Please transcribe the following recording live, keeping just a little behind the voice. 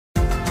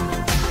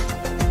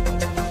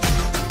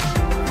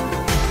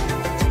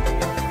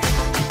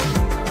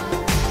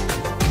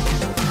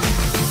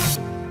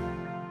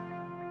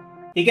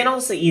You can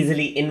also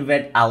easily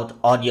invert out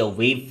audio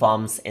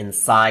waveforms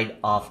inside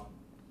of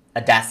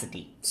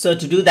Audacity. So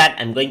to do that,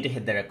 I'm going to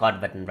hit the record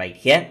button right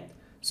here.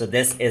 So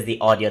this is the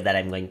audio that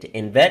I'm going to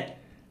invert.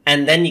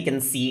 And then you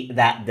can see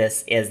that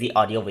this is the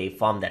audio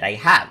waveform that I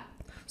have.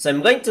 So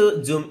I'm going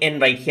to zoom in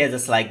right here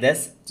just like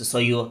this to show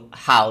you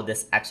how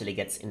this actually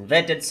gets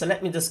inverted. So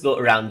let me just go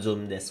around,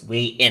 zoom this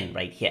way in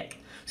right here.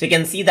 So you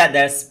can see that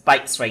there's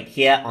spikes right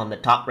here on the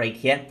top right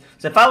here.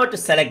 So if I were to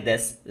select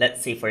this,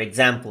 let's say for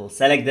example,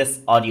 select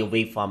this audio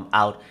waveform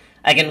out,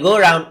 I can go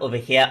around over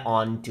here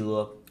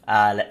onto,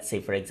 let's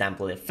say for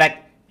example,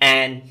 effect,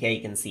 and here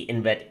you can see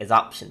invert is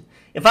option.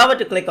 If I were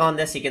to click on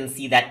this, you can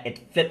see that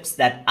it flips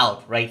that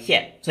out right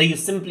here. So you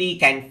simply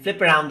can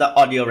flip around the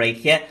audio right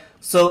here.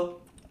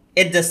 So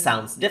it just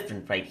sounds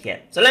different right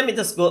here. So let me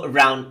just go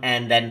around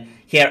and then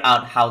hear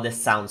out how this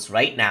sounds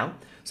right now.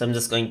 So I'm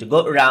just going to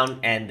go around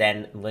and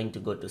then I'm going to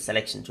go to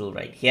selection tool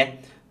right here.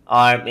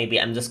 Or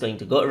maybe I'm just going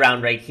to go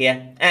around right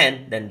here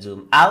and then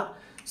zoom out.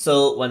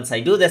 So once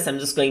I do this, I'm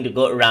just going to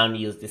go around,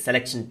 use the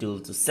selection tool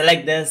to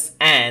select this,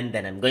 and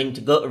then I'm going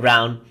to go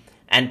around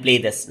and play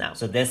this now.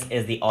 So this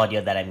is the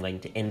audio that I'm going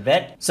to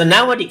invert. So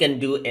now what you can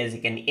do is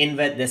you can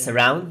invert this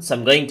around. So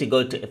I'm going to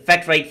go to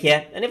effect right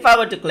here. And if I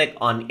were to click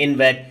on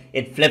invert,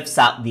 it flips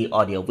out the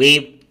audio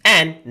wave.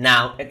 And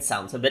now it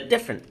sounds a bit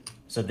different.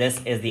 So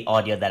this is the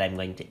audio that I'm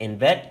going to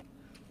invert.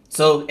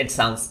 So it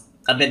sounds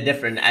a bit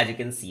different as you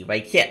can see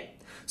right here.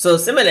 So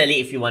similarly,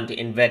 if you want to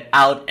invert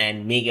out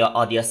and make your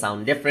audio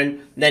sound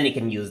different, then you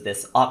can use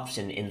this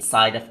option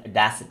inside of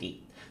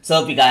Audacity. So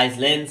hope you guys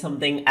learned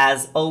something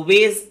as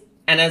always.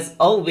 And as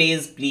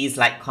always, please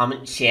like,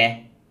 comment,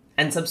 share,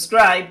 and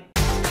subscribe.